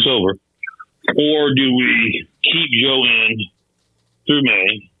 and then it's over. Or do we keep Joe in through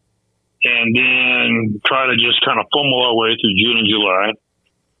May and then try to just kind of fumble our way through June and July,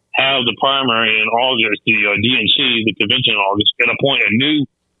 have the primary in August, the DNC, the convention in August, and appoint a new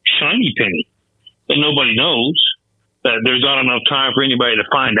shiny penny that nobody knows, that there's not enough time for anybody to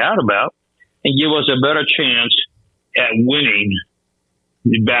find out about, and give us a better chance at winning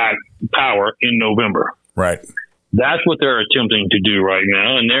back power in November. Right. That's what they're attempting to do right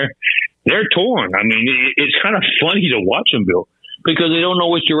now, and they're torn. I mean, it's kind of funny to watch them, Bill, because they don't know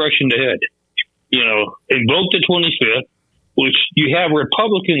which direction to head. You know, invoke the 25th, which you have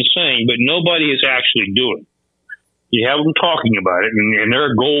Republicans saying, but nobody is actually doing. You have them talking about it, and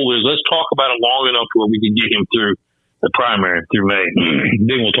their goal is let's talk about it long enough to where we can get him through the primary through May.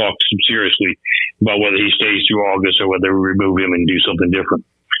 Then we'll talk seriously about whether he stays through August or whether we remove him and do something different.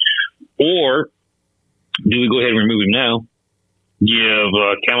 Or do we go ahead and remove him now, give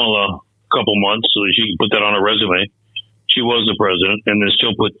Kamala a couple months so that she can put that on her resume? She was the president, and then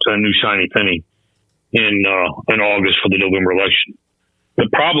still put a new shiny penny in August for the November election. The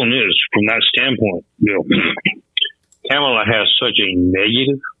problem is, from that standpoint, Kamala has such a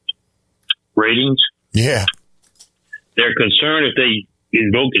negative ratings. Yeah. They're concerned if they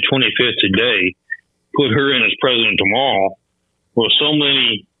invoke the 25th today, put her in as president tomorrow, well, so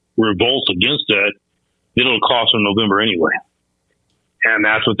many revolts against that, it'll cost them November anyway. And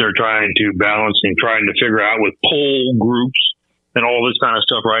that's what they're trying to balance and trying to figure out with poll groups and all this kind of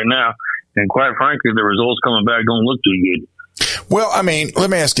stuff right now. And quite frankly, the results coming back don't look too good. Well, I mean, let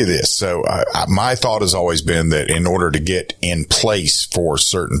me ask you this. So my thought has always been that in order to get in place for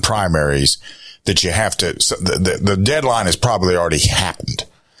certain primaries, that you have to, so the deadline has probably already happened.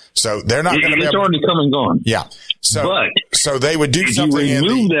 So they're not going to be It's already come and gone. Yeah. So they would do if something. You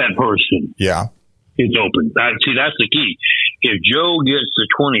remove that person. Yeah. It's open. See, that's the key. If Joe gets the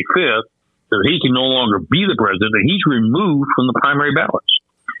 25th, so he can no longer be the president, then he's removed from the primary ballots.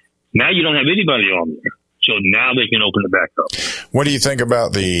 Now you don't have anybody on there. So now they can open it back up. What do you think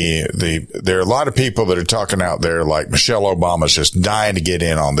about there are a lot of people that are talking out there like Michelle Obama's just dying to get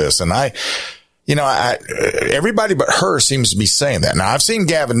in on this. And everybody but her seems to be saying that. Now I've seen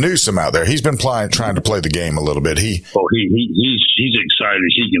Gavin Newsom out there. He's been trying to play the game a little bit. He's excited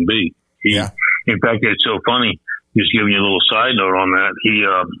as he can be. In fact, it's so funny. Just giving you a little side note on that.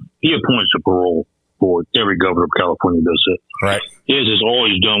 He appoints a parole board. Every governor of California does it. Right. His has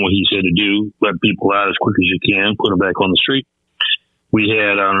always done what he said to do. Let people out as quick as you can. Put them back on the street. We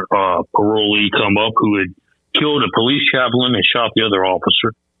had a parolee come up who had killed a police chaplain and shot the other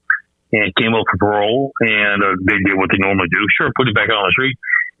officer, and came up for parole. And they did what they normally do. Sure, put it back on the street.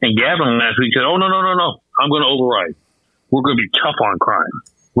 And Gavin last week said, "Oh no! I'm going to override. We're going to be tough on crime.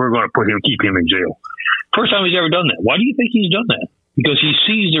 We're going to keep him in jail." First time he's ever done that. Why do you think he's done that? Because he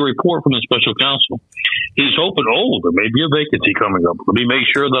sees the report from the special counsel. He's hoping, there may be a vacancy coming up. Let me make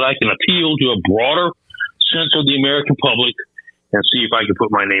sure that I can appeal to a broader sense of the American public and see if I can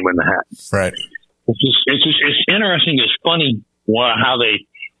put my name in the hat. Right. It's interesting. It's funny how they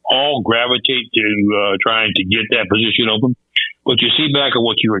all gravitate to trying to get that position open. But you see back at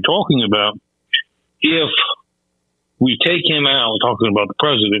what you were talking about, if we take him out, talking about the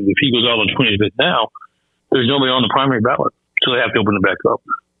president, if he goes out on the 25th now, there's nobody on the primary ballot. So they have to open it back up.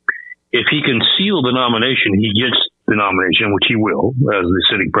 If he can seal the nomination, he gets the nomination, which he will as the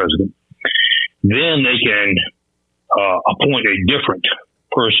sitting president. Then they can appoint a different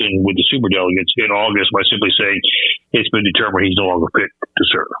person with the superdelegates in August by simply saying it's been determined he's no longer fit to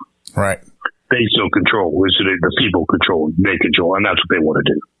serve. Right. They still control. The people control. They control, and that's what they want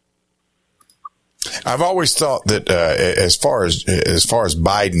to do. I've always thought that as far as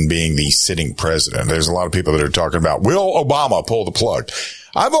Biden being the sitting president, there's a lot of people that are talking about, will Obama pull the plug?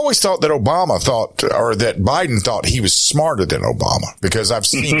 I've always thought that that Biden thought he was smarter than Obama, because I've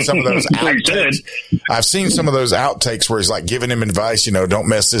seen some of those outtakes. I've seen some of those outtakes where he's like giving him advice, don't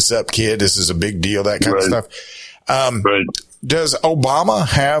mess this up, kid. This is a big deal, that kind of stuff. Does Obama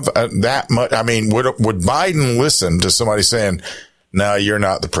have that much? I mean, would Biden listen to somebody saying, "No, you're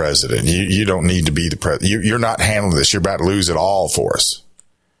not the president. You don't need to be the president. You're not handling this. You're about to lose it all for us"?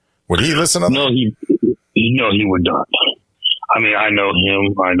 Would he listen to that? No, he would not. I mean, I know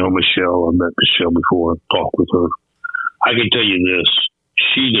him. I know Michelle. I've met Michelle before. Talked with her. I can tell you this: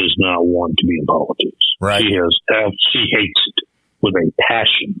 she does not want to be in politics. Right. She hates it with a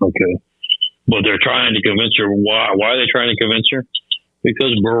passion. Okay, but they're trying to convince her. Why? Why are they trying to convince her?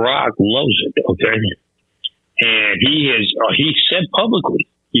 Because Barack loves it. Okay. And he said publicly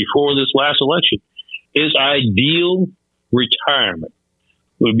before this last election, his ideal retirement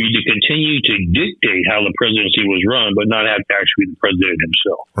would be to continue to dictate how the presidency was run, but not have to actually be the president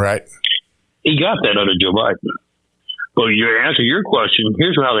himself. Right. He got that under Joe Biden. But to answer your question,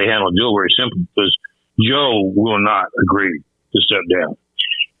 here's how they handle Joe very simply, because Joe will not agree to step down.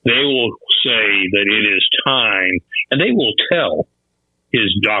 They will say that it is time, and they will tell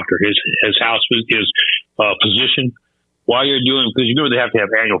his doctor, his house, his physician, while you're doing, because they have to have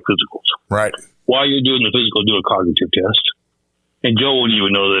annual physicals. Right. While you're doing the physical, do a cognitive test. And Joe wouldn't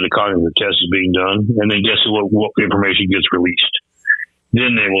even know that a cognitive test is being done. And then guess what information gets released?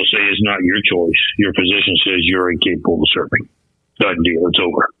 Then they will say it's not your choice. Your physician says you're incapable of serving. Done deal. It's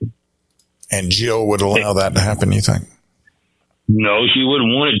over. And Jill would allow that to happen, you think? No, she wouldn't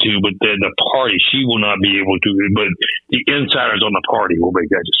want it to, but the party, she will not be able to. But the insiders on the party will make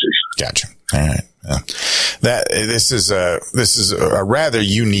that decision. Gotcha. All right. This is a rather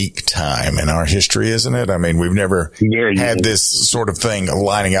unique time in our history, isn't it? I mean, we've never had this sort of thing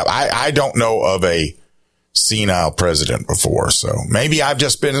lining up. I don't know of a senile president before, so maybe I've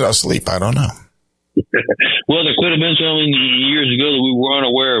just been asleep. I don't know. Well, there could have been something years ago that we were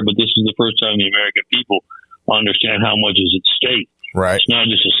unaware of, but this is the first time the American people understand how much is at stake. Right. It's not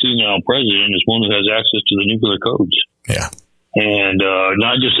just a senile president; it's one who has access to the nuclear codes. Yeah. And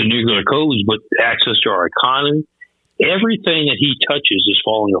not just the nuclear codes, but access to our economy. Everything that he touches is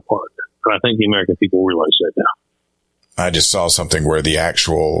falling apart. And I think the American people realize that now. I just saw something where the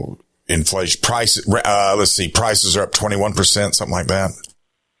actual inflation prices are up 21%, something like that.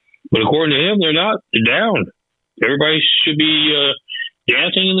 But according to him, they're not. They're down. Everybody should be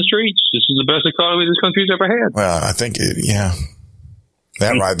dancing in the streets. This is the best economy this country's ever had. Well, I think,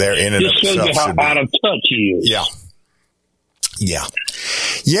 that right there in and of itself. Just shows you how out of touch he is. Yeah. Yeah.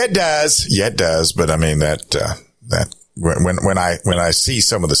 Yeah, it does. Yeah, it does. But I mean, when I see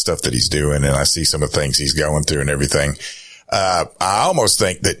some of the stuff that he's doing and I see some of the things he's going through and everything, I almost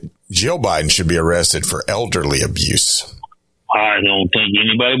think that Jill Biden should be arrested for elderly abuse. I don't think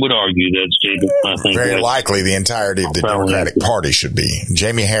anybody would argue that statement. I think very likely the entirety of the Democratic Party should be.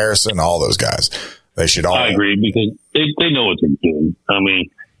 Jamie Harrison, all those guys. They should all. I agree because they know what they're doing. I mean,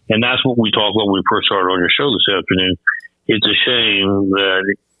 and that's what we talked about when we first started on your show this afternoon. It's a shame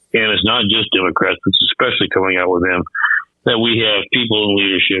that, and it's not just Democrats, it's especially coming out with them, that we have people in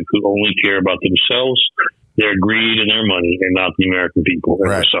leadership who only care about themselves, their greed, and their money, and not the American people that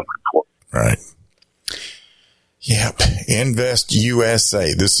are suffering for it. Right. Yep. Invest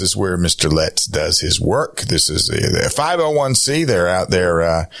USA. This is where Mr. Letts does his work. This is the 501c. They're out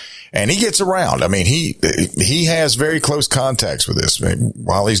there, and he gets around. I mean, he has very close contacts with this. I mean,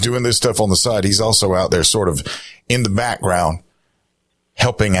 while he's doing this stuff on the side, he's also out there sort of in the background,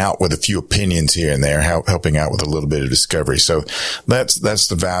 helping out with a few opinions here and there, helping out with a little bit of discovery. So that's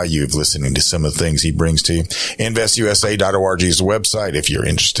the value of listening to some of the things he brings to you. InvestUSA.org is the website. If you're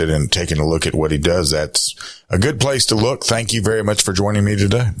interested in taking a look at what he does, that's a good place to look. Thank you very much for joining me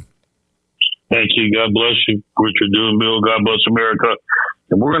today. Thank you. God bless you. What you're doing, Bill. God bless America.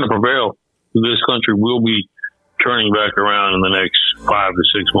 And we're going to prevail. This country will be turning back around in the next 5 to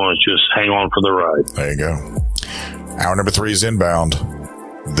 6 months. Just hang on for the ride. There you go. Hour number 3 is inbound.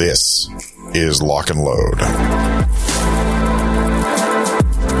 This is Lock and Load.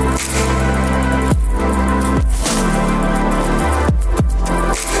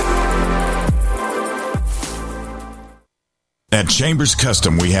 At Chambers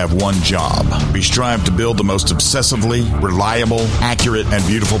Custom, we have one job. We strive to build the most obsessively reliable, accurate, and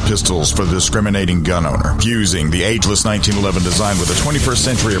beautiful pistols for the discriminating gun owner. Fusing the ageless 1911 design with a 21st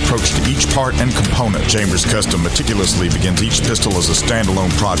century approach to each part and component, Chambers Custom meticulously begins each pistol as a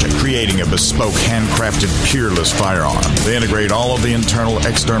standalone project, creating a bespoke, handcrafted, peerless firearm. They integrate all of the internal,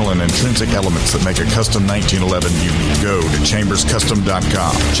 external, and intrinsic elements that make a custom 1911 unique. Go to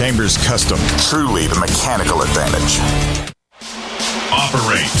chamberscustom.com. Chambers Custom, truly the mechanical advantage.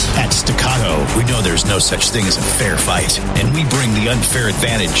 Operate. At Staccato, we know there's no such thing as a fair fight, and we bring the unfair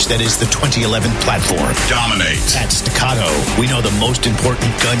advantage that is the 2011 platform. Dominate. At Staccato, we know the most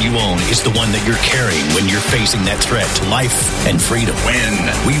important gun you own is the one that you're carrying when you're facing that threat to life and freedom. Win.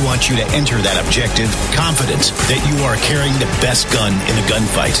 We want you to enter that objective confident that you are carrying the best gun in a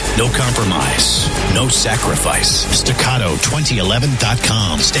gunfight. No compromise. No sacrifice.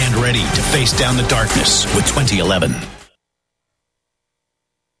 Staccato2011.com. Stand ready to face down the darkness with 2011.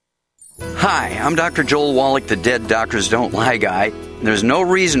 Hi, I'm Dr. Joel Wallach, the Dead Doctors Don't Lie guy. There's no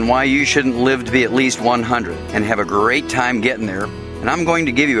reason why you shouldn't live to be at least 100 and have a great time getting there. And I'm going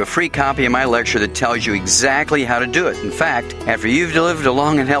to give you a free copy of my lecture that tells you exactly how to do it. In fact, after you've lived a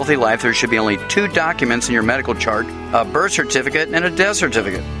long and healthy life, there should be only 2 documents in your medical chart, a birth certificate and a death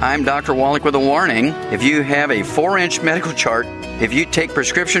certificate. I'm Dr. Wallach with a warning. If you have a 4-inch medical chart, if you take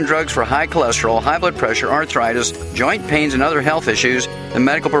prescription drugs for high cholesterol, high blood pressure, arthritis, joint pains, and other health issues, the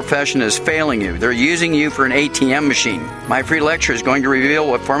medical profession is failing you. They're using you for an ATM machine. My free lecture is going to reveal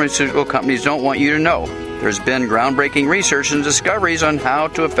what pharmaceutical companies don't want you to know. There's been groundbreaking research and discoveries on how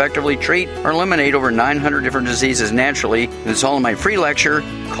to effectively treat or eliminate over 900 different diseases naturally. And it's all in my free lecture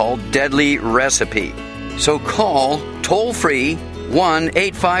called Deadly Recipe. So call toll-free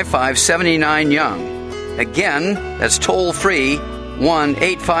 1-855-79-YOUNG. Again, that's toll-free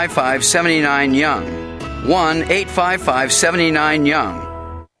 1-855-79-YOUNG.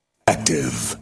 1-855-79-YOUNG. Active.